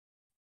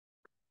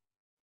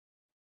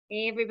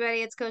Hey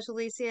everybody, it's Coach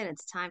Alicia, and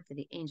it's time for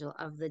the angel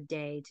of the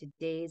day.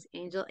 Today's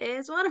angel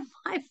is one of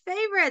my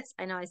favorites.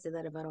 I know I say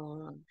that about all of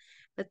them,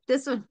 but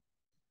this one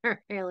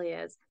really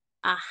is.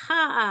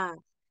 Aha!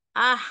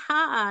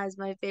 Aha is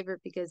my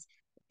favorite because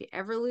if you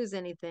ever lose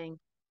anything,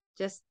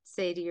 just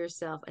say to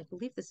yourself, I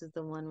believe this is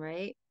the one,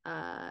 right?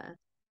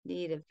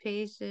 Need of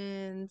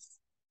patience,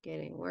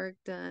 getting work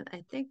done.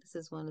 I think this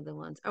is one of the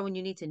ones. Oh, when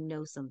you need to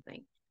know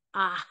something.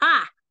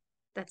 Aha!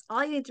 That's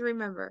all you need to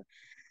remember.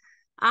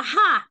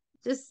 Aha!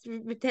 Just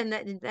pretend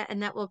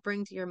that will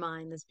bring to your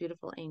mind this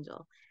beautiful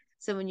angel.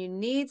 So when you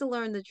need to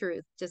learn the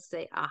truth, just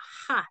say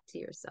aha to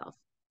yourself.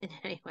 And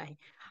anyway,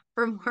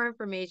 for more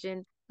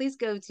information, please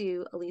go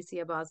to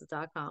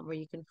aliciabaza.com where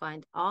you can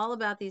find all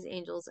about these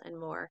angels and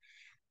more.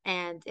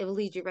 And it will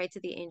lead you right to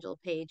the angel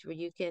page where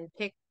you can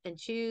pick and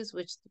choose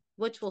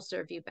which will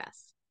serve you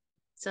best.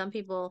 Some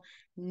people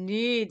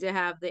need to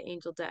have the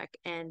angel deck,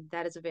 and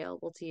that is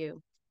available to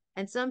you.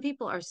 And some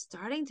people are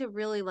starting to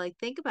really like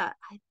think about,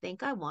 I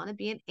think I want to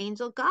be an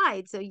angel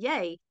guide. So,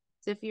 yay.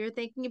 So, if you're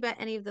thinking about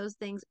any of those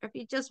things, or if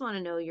you just want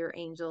to know your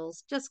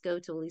angels, just go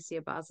to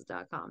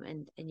aliciabaza.com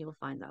and you'll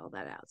find all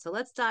that out. So,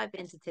 let's dive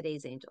into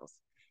today's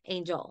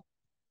angel.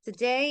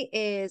 Today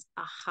is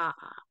Aha.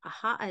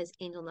 Aha is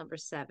angel number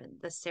 7,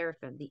 the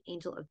seraphim, the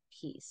angel of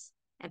peace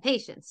and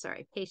patience.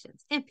 Sorry,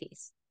 patience and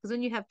peace. Because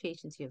when you have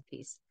patience, you have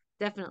peace.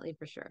 Definitely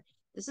for sure.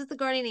 This is the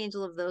guardian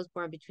angel of those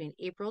born between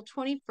April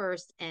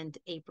 21st and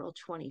April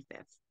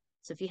 25th.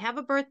 So if you have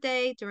a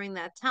birthday during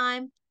that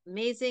time,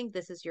 amazing.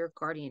 This is your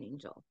guardian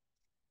angel.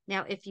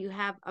 Now, if you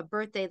have a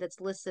birthday that's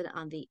listed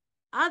on the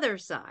other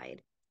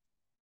side,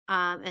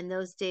 and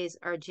those days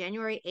are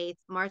January 8th,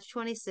 March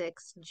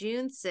 26th,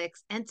 June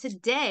 6th, and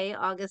today,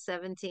 August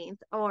 17th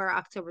or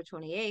October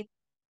 28th,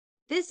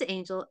 this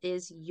angel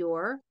is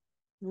your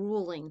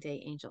ruling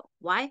day angel.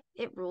 Why?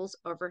 It rules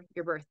over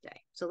your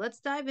birthday. So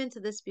let's dive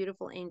into this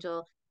beautiful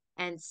angel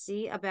and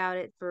see about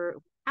it for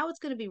how it's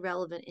going to be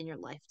relevant in your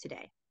life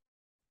today,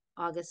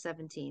 August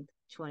 17th,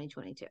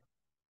 2022.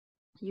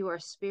 You are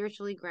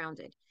spiritually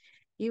grounded.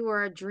 You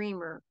are a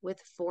dreamer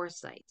with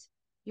foresight.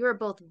 You are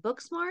both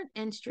book smart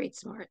and street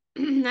smart.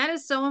 That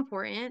is so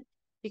important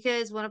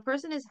because when a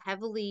person is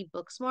heavily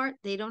book smart,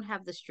 they don't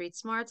have the street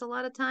smarts a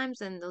lot of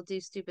times, and they'll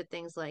do stupid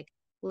things like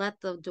let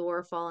the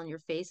door fall on your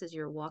face as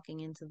you're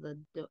walking into the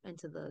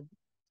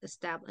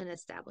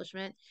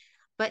establishment.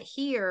 But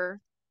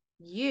here,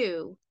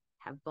 you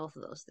have both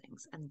of those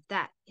things, and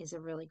that is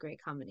a really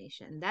great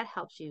combination. That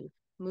helps you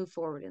move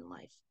forward in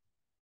life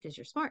because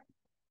you're smart.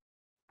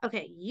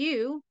 Okay,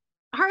 you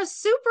are a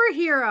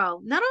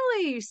superhero. Not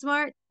only are you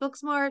smart, book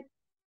smart,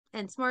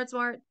 and smart,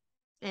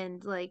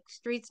 and like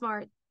street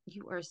smart,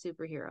 you are a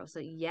superhero. So,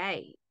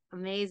 yay,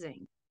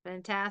 amazing,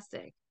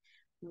 fantastic.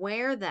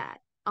 Wear that,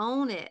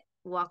 own it,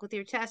 walk with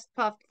your chest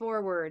puffed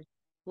forward,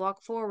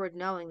 walk forward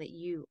knowing that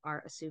you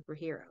are a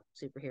superhero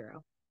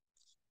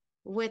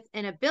with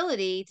an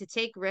ability to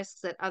take risks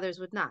that others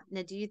would not.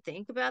 Now, do you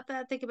think about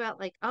that? Think about,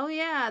 like, oh,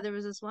 yeah, there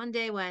was this one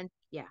day when,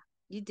 yeah,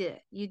 you did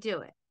it, you do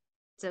it.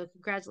 So,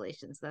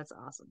 congratulations, that's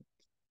awesome.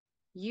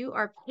 You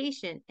are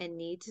patient and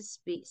need to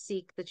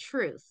seek the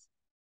truth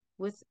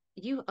with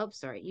you. Oh,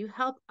 sorry. You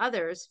help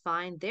others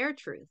find their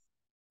truth,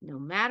 no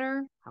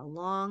matter how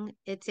long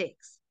it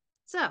takes.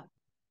 So,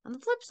 on the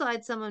flip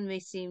side, someone may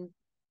see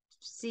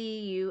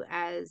you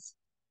as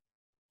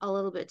a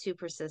little bit too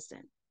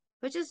persistent,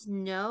 but just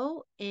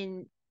know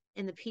in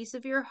the peace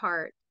of your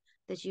heart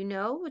that you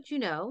know what you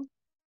know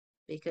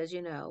because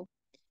you know,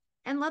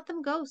 and let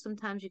them go.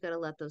 Sometimes you got to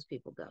let those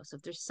people go. So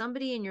if there's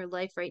somebody in your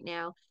life right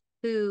now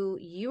who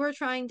you are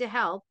trying to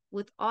help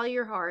with all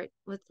your heart,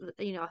 with,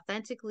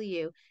 authentically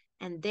you,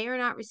 and they're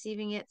not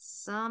receiving it,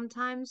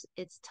 sometimes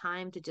it's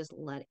time to just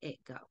let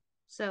it go.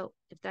 So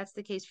if that's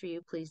the case for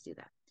you, please do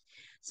that.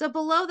 So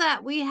below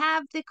that, we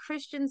have the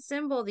Christian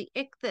symbol, the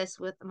ichthus,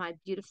 with my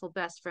beautiful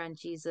best friend,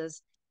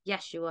 Jesus,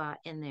 Yeshua,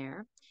 in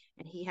there.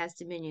 And he has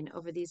dominion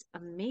over these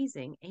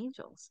amazing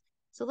angels.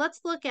 So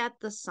let's look at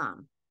the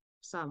Psalm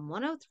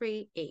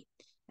 103:8.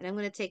 And I'm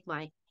going to take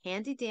my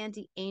handy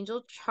dandy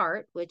angel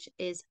chart, which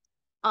is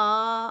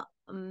amazing.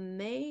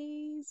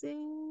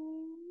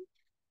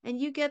 And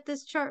you get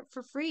this chart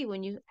for free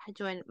when you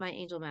join my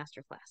Angel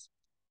Masterclass.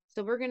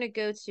 So we're going to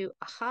go to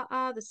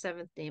Achaiah, the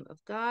 7th name of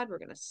God. We're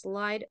going to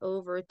slide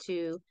over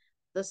to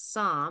the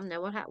Psalm. Now,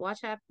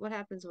 watch what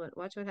happens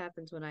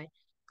when I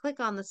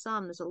click on the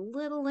Psalm. There's a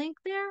little link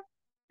there,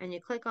 and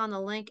you click on the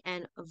link,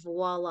 and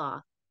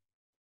voila,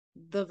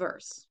 the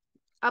verse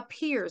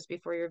appears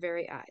before your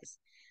very eyes.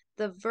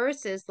 The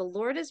verse is, "The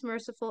Lord is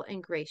merciful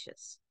and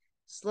gracious,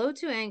 slow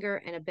to anger,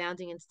 and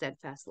abounding in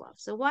steadfast love."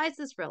 So why is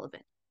this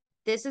relevant?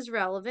 This is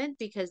relevant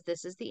because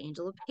this is the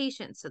angel of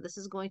patience. So this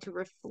is going to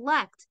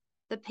reflect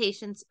the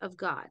patience of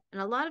God. And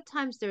a lot of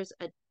times there's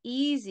an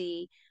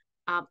easy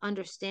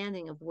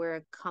understanding of where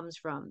it comes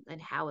from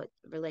and how it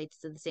relates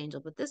to this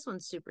angel, but this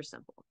one's super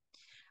simple.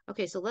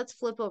 Okay, so let's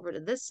flip over to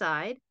this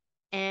side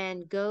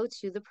and go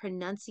to the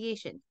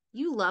pronunciation.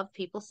 You love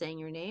people saying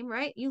your name,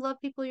 right? You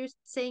love people you're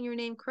saying your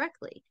name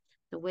correctly.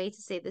 The way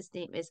to say this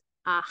name is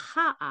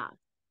Achaiah.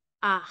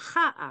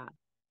 Aha.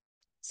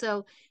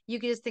 So you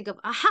can just think of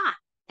aha,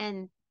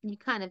 and you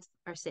kind of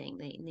are saying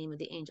the name of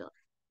the angel.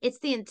 It's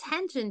the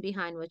intention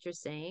behind what you're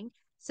saying.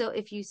 So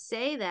if you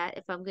say that,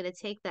 if I'm going to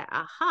take that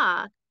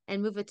aha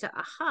and move it to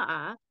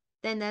aha,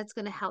 then that's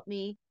going to help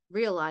me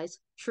realize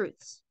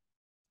truths.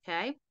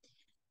 Okay.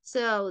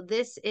 So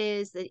this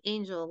is the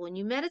angel. When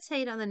you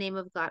meditate on the name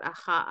of God,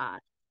 aha,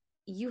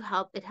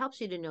 it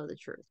helps you to know the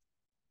truth.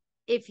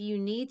 If you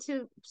need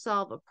to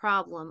solve a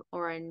problem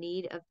or a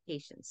need of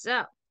patience.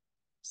 So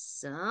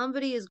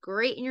somebody is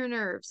grating your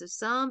nerves, if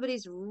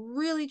somebody's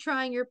really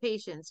trying your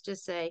patience,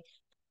 just say,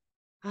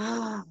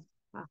 ah,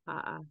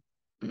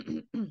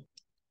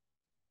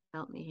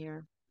 help me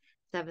here.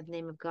 Seventh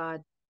name of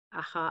God,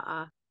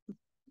 aha,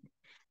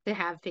 to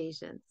have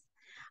patience.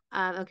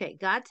 Okay,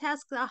 God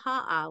tasks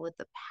aha with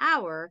the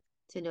power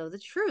to know the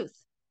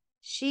truth.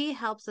 She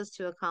helps us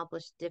to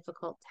accomplish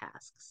difficult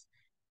tasks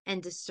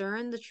and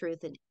discern the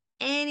truth in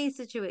any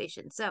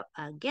situation. So,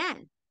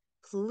 again,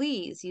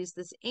 please use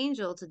this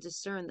angel to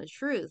discern the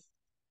truth.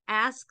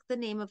 Ask the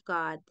name of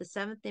God, the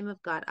seventh name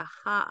of God,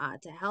 aha,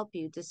 to help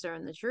you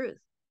discern the truth.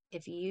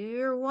 If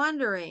you're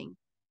wondering,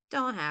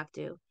 don't have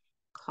to.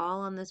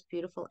 Call on this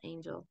beautiful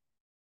angel,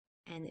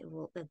 and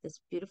this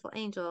beautiful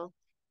angel,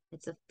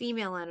 it's a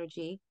female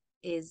energy,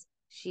 is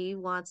she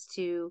wants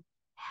to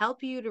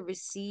help you to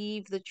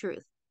receive the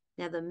truth.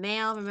 Now the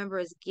male, remember,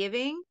 is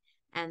giving,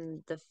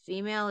 and the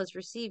female is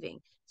receiving.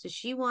 So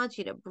she wants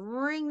you to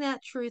bring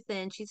that truth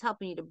in. She's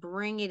helping you to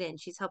bring it in.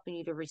 She's helping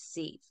you to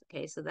receive.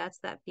 Okay, so that's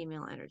that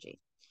female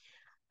energy.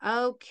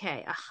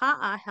 Okay,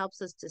 aha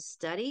helps us to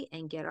study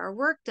and get our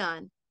work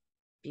done.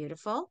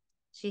 Beautiful.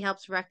 She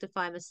helps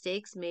rectify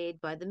mistakes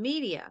made by the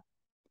media.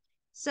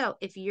 So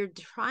if you're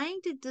trying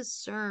to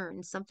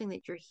discern something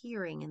that you're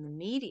hearing in the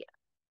media,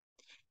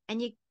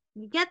 and you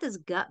get this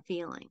gut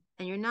feeling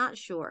and you're not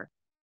sure,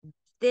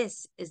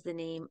 this is the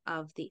name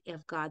of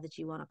God that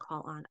you want to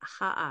call on,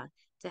 aha,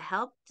 to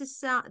help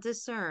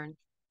discern,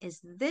 is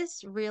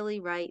this really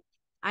right?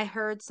 I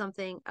heard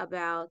something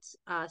about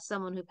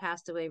someone who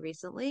passed away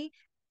recently,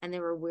 and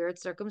there were weird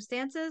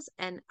circumstances,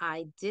 and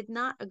I did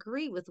not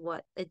agree with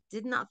what it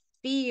did not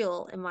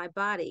feel in my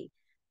body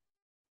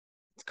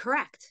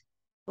correct.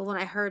 But when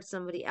I heard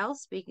somebody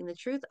else speaking the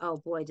truth, oh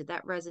boy, did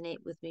that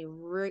resonate with me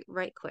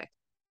right quick.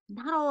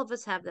 Not all of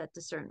us have that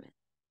discernment.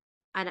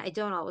 And I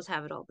don't always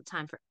have it all the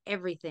time for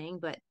everything,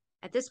 but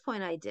at this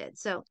point I did.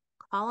 So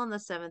call on the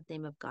seventh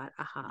name of God,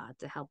 aha,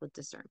 to help with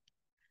discernment.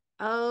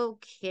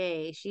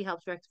 Okay, she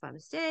helps rectify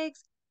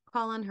mistakes.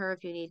 Call on her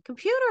if you need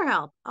computer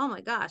help. Oh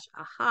my gosh,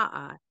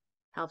 aha,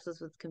 helps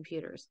us with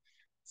computers.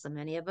 So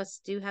many of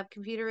us do have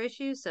computer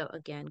issues. So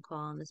again, call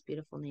on this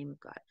beautiful name of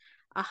God.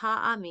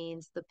 Aha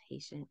means the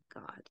patient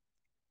God.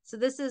 So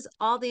this is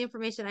all the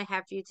information I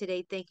have for you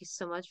today. Thank you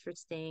so much for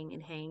staying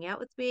and hanging out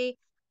with me.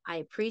 I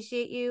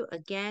appreciate you.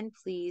 Again,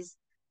 please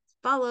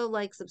follow,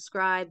 like,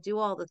 subscribe, do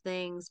all the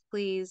things.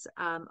 Please,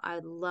 I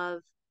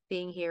love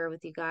being here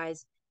with you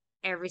guys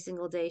every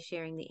single day,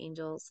 sharing the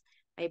angels.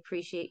 I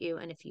appreciate you.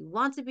 And if you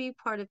want to be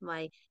part of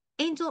my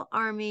angel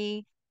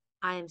army,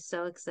 I am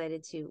so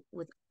excited to,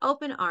 with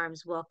open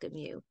arms, welcome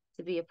you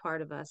to be a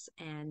part of us.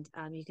 And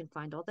you can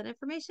find all that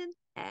information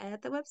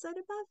at the website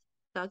above.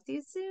 Talk to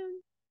you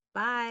soon.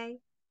 Bye.